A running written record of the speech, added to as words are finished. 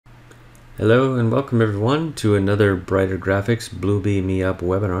Hello and welcome everyone to another Brighter Graphics BluebeamMeUp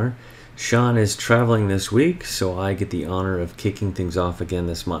webinar. Sean is traveling this week, so I get the honor of kicking things off again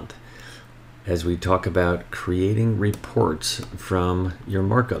this month as we talk about creating reports from your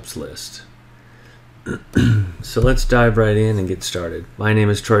markups list. So let's dive right in and get started. My name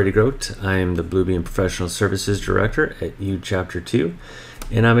is Troy DeGroot. I am the Bluebeam Professional Services Director at U Chapter 2.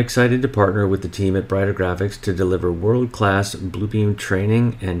 And I'm excited to partner with the team at Brighter Graphics to deliver world-class Bluebeam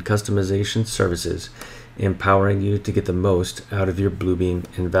training and customization services, empowering you to get the most out of your Bluebeam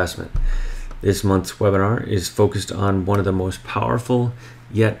investment. This month's webinar is focused on one of the most powerful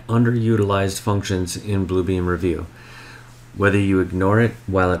yet underutilized functions in Bluebeam Revu. Whether you ignore it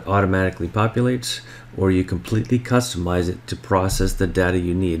while it automatically populates, or you completely customize it to process the data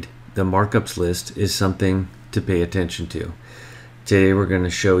you need, the markups list is something to pay attention to. Today we're going to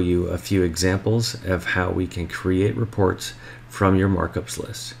show you a few examples of how we can create reports from your markups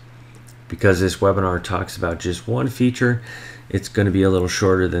list. Because this webinar talks about just one feature, it's going to be a little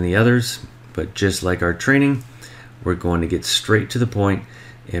shorter than the others, but just like our training, we're going to get straight to the point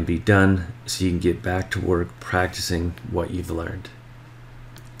and be done so you can get back to work practicing what you've learned.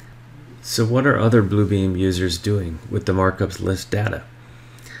 So what are other Bluebeam users doing with the markups list data?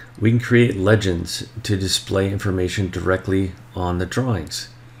 We can create legends to display information directly on the drawings.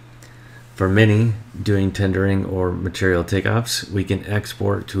 For many, doing tendering or material takeoffs, we can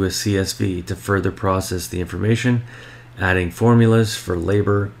export to a CSV to further process the information, adding formulas for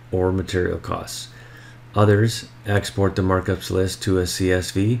labor or material costs. Others export the markups list to a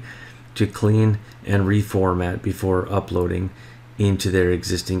CSV to clean and reformat before uploading into their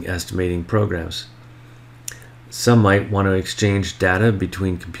existing estimating programs. Some might want to exchange data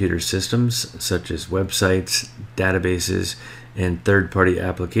between computer systems, such as websites, databases, and third-party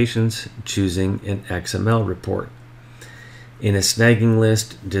applications, choosing an XML report. In a snagging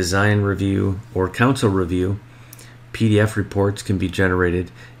list, design review, or council review, PDF reports can be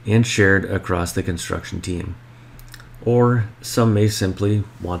generated and shared across the construction team. Or some may simply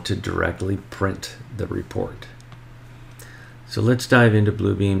want to directly print the report. So let's dive into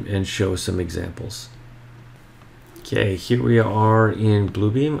Bluebeam and show some examples. Okay, here we are in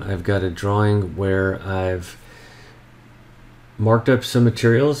Bluebeam. I've got a drawing where I've marked up some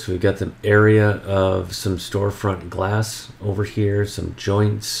materials. We've got the area of some storefront glass over here, some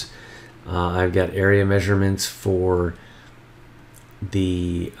joints. I've got area measurements for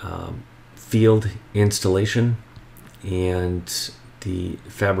the field installation and the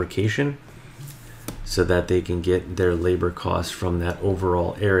fabrication so that they can get their labor costs from that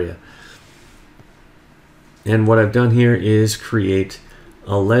overall area. And what I've done here is create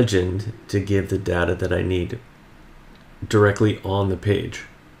a legend to give the data that I need directly on the page.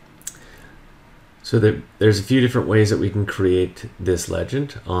 So there's a few different ways that we can create this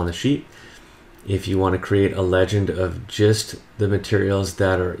legend on the sheet. If you want to create a legend of just the materials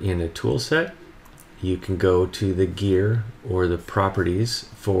that are in a tool set, you can go to the gear or the properties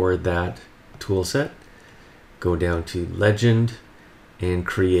for that tool set, go down to legend and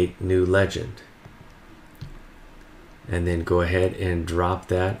create new legend. And then go ahead and drop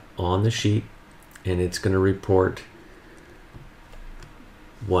that on the sheet, and it's going to report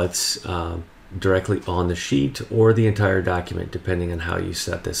what's directly on the sheet or the entire document, depending on how you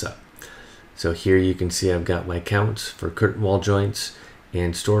set this up. So here you can see I've got my counts for curtain wall joints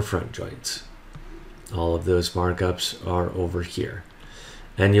and storefront joints. All of those markups are over here.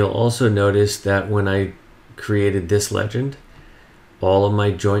 And you'll also notice that when I created this legend, all of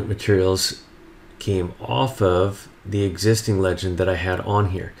my joint materials came off of the existing legend that I had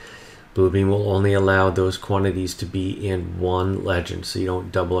on here. Bluebeam will only allow those quantities to be in one legend, so you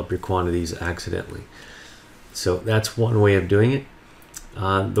don't double up your quantities accidentally. So that's one way of doing it.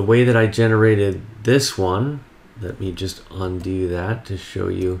 The way that I generated this one, let me just undo that to show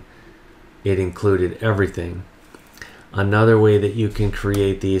you it included everything. Another way that you can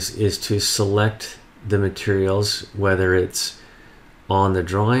create these is to select the materials, whether it's on the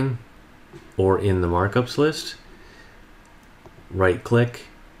drawing or in the markups list. Right click,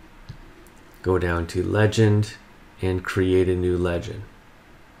 go down to legend and create a new legend.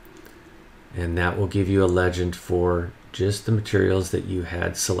 And that will give you a legend for just the materials that you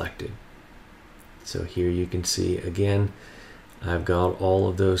had selected. So here you can see again, I've got all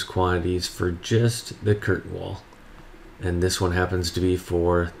of those quantities for just the curtain wall. And this one happens to be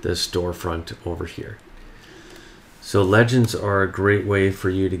for the storefront over here. So legends are a great way for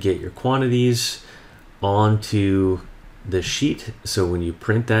you to get your quantities onto the sheet, so when you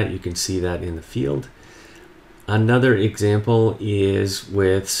print that, you can see that in the field. Another example is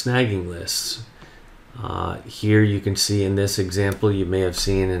with snagging lists. Here you can see in this example, you may have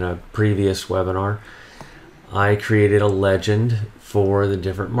seen in a previous webinar, I created a legend for the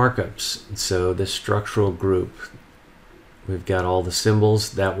different markups. So the structural group, we've got all the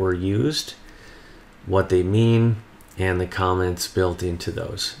symbols that were used, what they mean, and the comments built into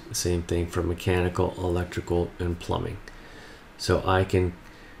those. Same thing for mechanical, electrical, and plumbing. So I can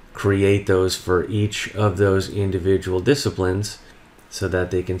create those for each of those individual disciplines so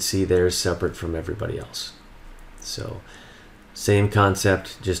that they can see theirs separate from everybody else. So same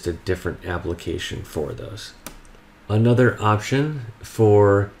concept, just a different application for those. Another option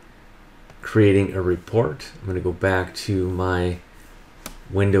for creating a report, I'm going to go back to my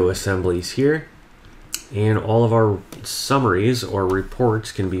window assemblies here, and all of our summaries or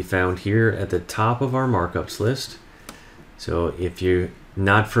reports can be found here at the top of our markups list. So if you're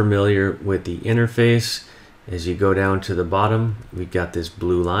not familiar with the interface, as you go down to the bottom, we've got this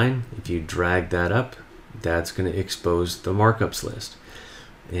blue line. If you drag that up, that's going to expose the markups list.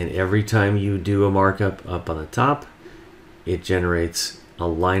 And every time you do a markup up on the top, it generates a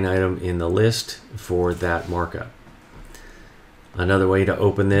line item in the list for that markup. Another way to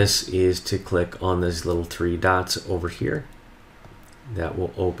open this is to click on these little three dots over here. That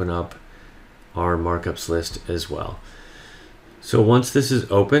will open up our markups list as well. So once this is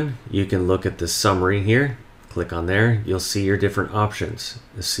open, you can look at the summary here. Click on there, you'll see your different options: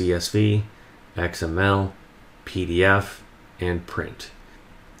 the CSV, XML, PDF, and print.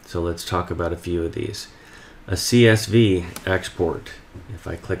 So let's talk about a few of these. A CSV export, if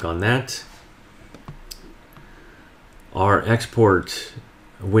I click on that, our export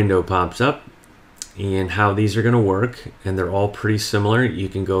window pops up, and how these are going to work, and they're all pretty similar. You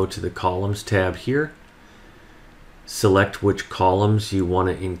can go to the columns tab here, select which columns you want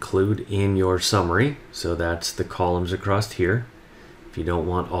to include in your summary. So that's the columns across here. If you don't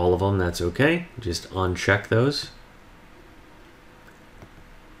want all of them, that's okay. Just uncheck those.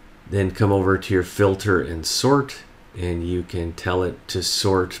 Then come over to your filter and sort, and you can tell it to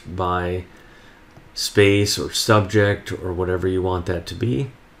sort by space or subject or whatever you want that to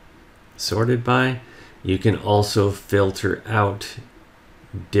be sorted by. You can also filter out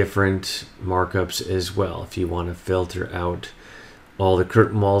different markups as well. If you want to filter out all the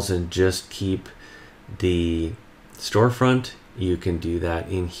curtain walls and just keep the storefront, you can do that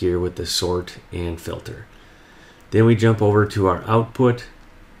in here with the sort and filter. Then we jump over to our output,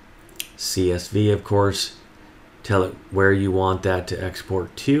 CSV, of course. Tell it where you want that to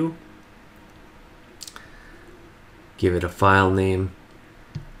export to. Give it a file name.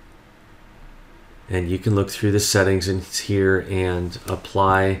 And you can look through the settings in here and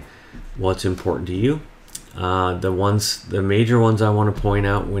apply what's important to you. The major ones I want to point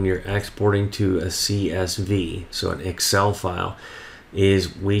out when you're exporting to a CSV, so an Excel file,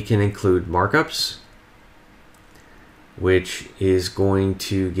 is we can include markups, which is going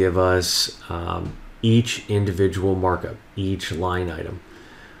to give us each individual markup, each line item.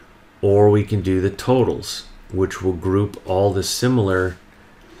 Or we can do the totals, which will group all the similar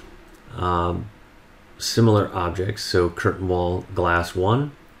objects. So curtain wall glass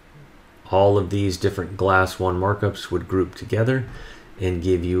 1, all of these different glass 1 markups would group together and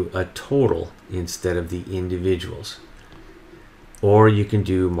give you a total instead of the individuals. Or you can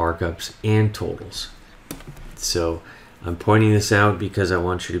do markups and totals. So I'm pointing this out because I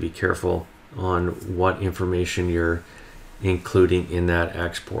want you to be careful on what information you're including in that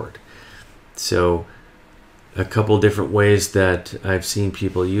export. So a couple different ways that I've seen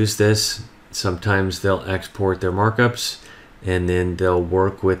people use this. Sometimes they'll export their markups and then they'll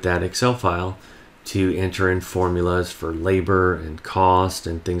work with that Excel file to enter in formulas for labor and cost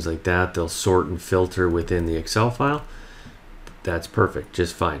and things like that. They'll sort and filter within the Excel file. That's perfect,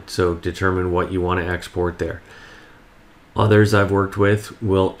 just fine. So determine what you want to export there. Others I've worked with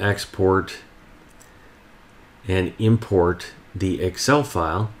will export and import the Excel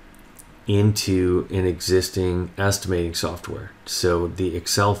file into an existing estimating software. So the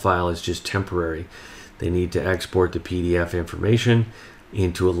Excel file is just temporary. They need to export the PDF information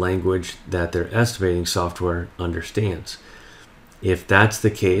into a language that their estimating software understands. If that's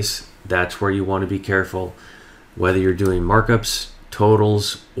the case, that's where you want to be careful, whether you're doing markups,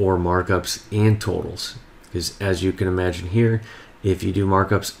 totals, or markups and totals. Because as you can imagine here, if you do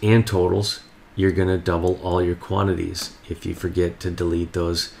markups and totals, you're going to double all your quantities if you forget to delete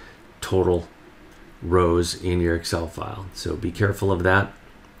those total rows in your Excel file. So be careful of that.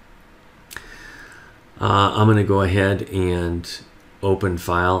 I'm going to go ahead and open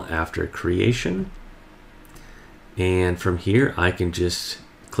file after creation. And from here, I can just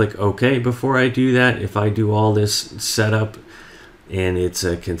click OK. Before I do that, if I do all this setup and it's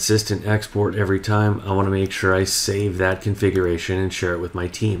a consistent export every time, I want to make sure I save that configuration and share it with my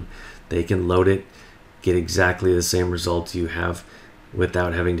team. They can load it, get exactly the same results you have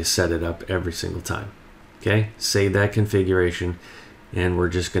without having to set it up every single time. Okay, save that configuration, and we're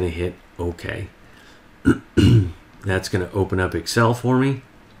just going to hit OK. That's going to open up Excel for me.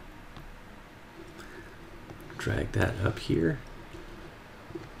 Drag that up here,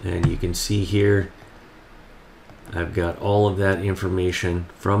 and you can see here I've got all of that information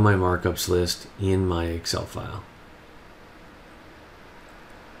from my markups list in my Excel file.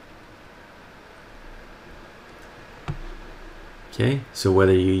 Okay, so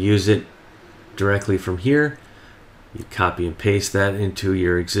whether you use it directly from here, you copy and paste that into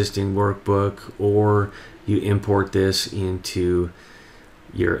your existing workbook, or you import this into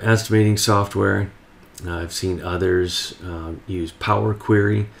your estimating software. I've seen others use Power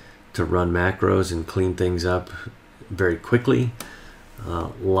Query to run macros and clean things up very quickly.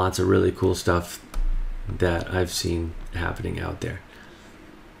 Lots of really cool stuff that I've seen happening out there.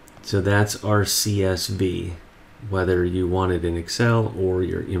 So that's our CSV, whether you want it in Excel or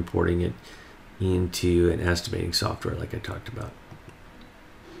you're importing it into an estimating software like I talked about.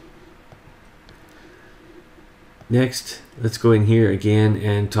 Next, let's go in here again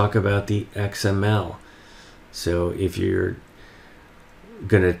and talk about the XML. So if you're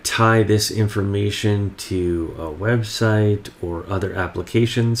going to tie this information to a website or other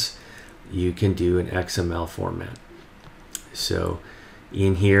applications, you can do an XML format. So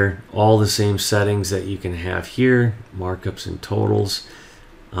in here, all the same settings that you can have here, markups and totals.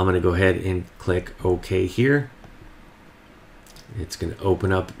 I'm going to go ahead and click OK here. It's going to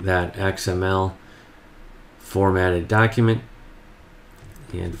open up that XML formatted document.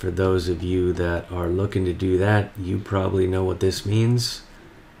 And for those of you that are looking to do that, you probably know what this means.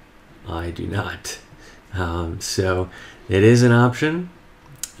 I do not. So it is an option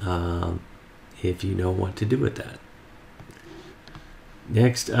if you know what to do with that.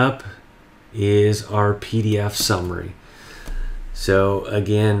 Next up is our PDF summary. So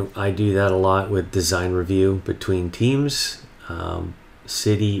again, I do that a lot with design review between teams,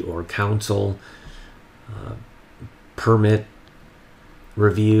 city or council, permit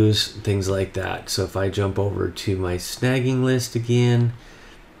reviews, things like that. So if I jump over to my snagging list again,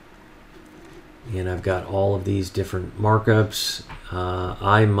 and I've got all of these different markups,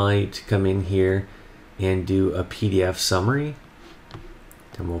 I might come in here and do a PDF summary.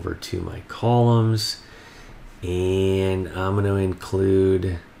 Come over to my columns, and I'm going to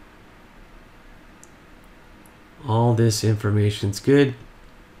include all this information's good.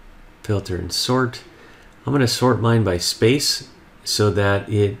 Filter and sort. I'm going to sort mine by space so that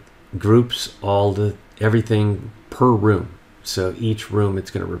it groups everything per room. So each room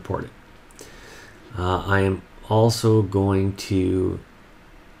it's going to report it. I am also going to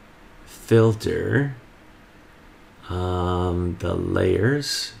filter the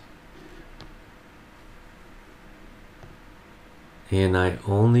layers, and I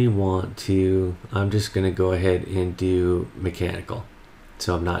only want to, I'm just going to go ahead and do mechanical.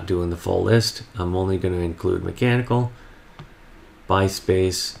 So I'm not doing the full list. I'm only going to include mechanical, by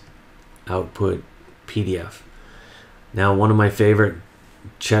space, output, PDF. Now, one of my favorite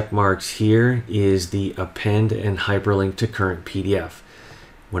check marks here is the append and hyperlink to current PDF.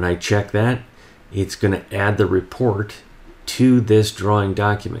 When I check that, it's going to add the report to this drawing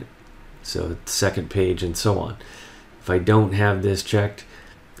document. So second page and so on. If I don't have this checked,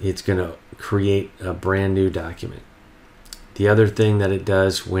 it's going to create a brand new document. The other thing that it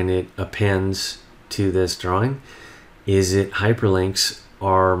does when it appends to this drawing is it hyperlinks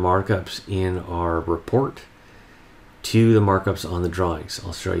our markups in our report to the markups on the drawings.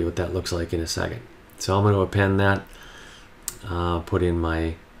 I'll show you what that looks like in a second. So I'm going to append that, put in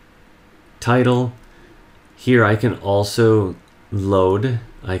my title. Here I can also load,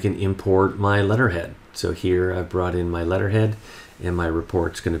 I can import my letterhead. So here I've brought in my letterhead, and my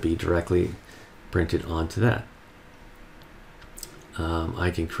report's going to be directly printed onto that. I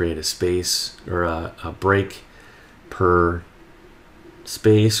can create a space or a break per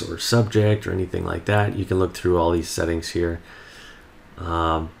space or subject or anything like that. You can look through all these settings here.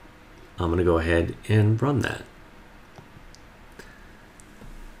 I'm going to go ahead and run that.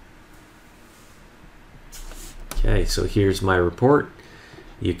 Okay, so here's my report.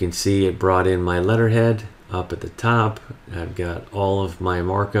 You can see it brought in my letterhead up at the top. I've got all of my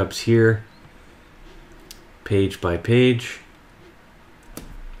markups here, page by page.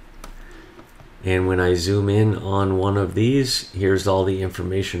 And when I zoom in on one of these, here's all the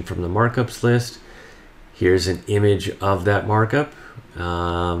information from the markups list. Here's an image of that markup.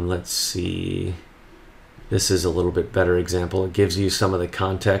 Let's see. This is a little bit better example. It gives you some of the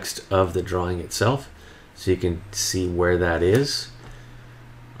context of the drawing itself, so you can see where that is.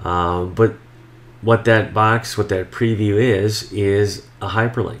 But what that box, what that preview is a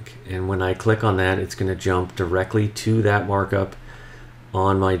hyperlink. And when I click on that, it's going to jump directly to that markup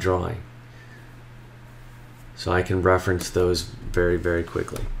on my drawing. So I can reference those very, very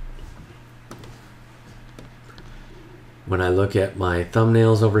quickly. When I look at my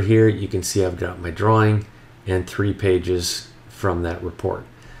thumbnails over here, you can see I've got my drawing and 3 pages from that report.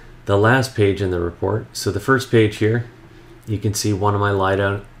 The last page in the report, so the first page here, you can see one of my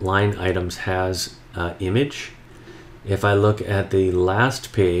line items has image. If I look at the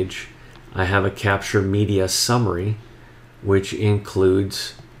last page, I have a capture media summary, which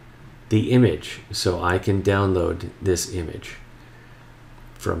includes the image. So I can download this image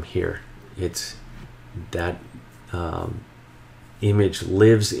from here. It's that image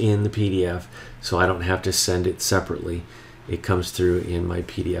lives in the PDF, so I don't have to send it separately. It comes through in my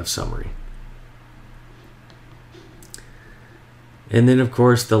PDF summary. And then of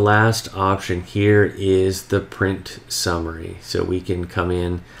course the last option here is the print summary. So we can come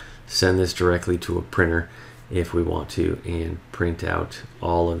in, send this directly to a printer if we want to, and print out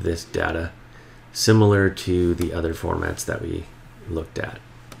all of this data similar to the other formats that we looked at.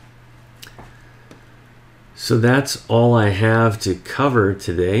 So that's all I have to cover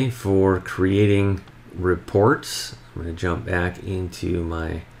today for creating reports. I'm going to jump back into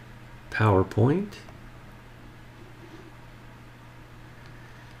my PowerPoint.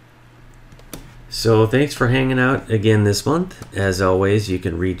 So thanks for hanging out again this month. As always, you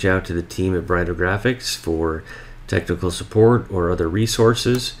can reach out to the team at Brighter Graphics for technical support or other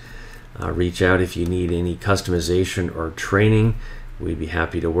resources. Reach out if you need any customization or training. We'd be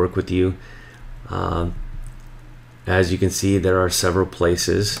happy to work with you. As you can see, there are several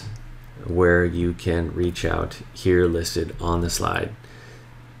places where you can reach out here listed on the slide.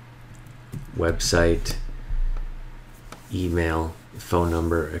 Website, email, phone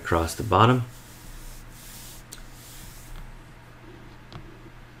number across the bottom.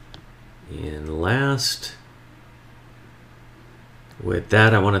 And last, with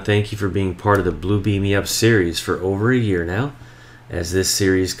that, I want to thank you for being part of the BluebeamMeUp series for over a year now. As this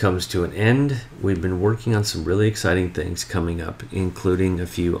series comes to an end, we've been working on some really exciting things coming up, including a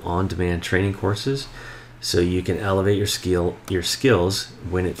few on-demand training courses, so you can elevate your skills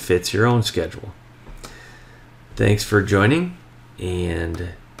when it fits your own schedule. Thanks for joining, and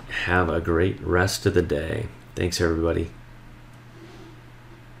have a great rest of the day. Thanks, everybody.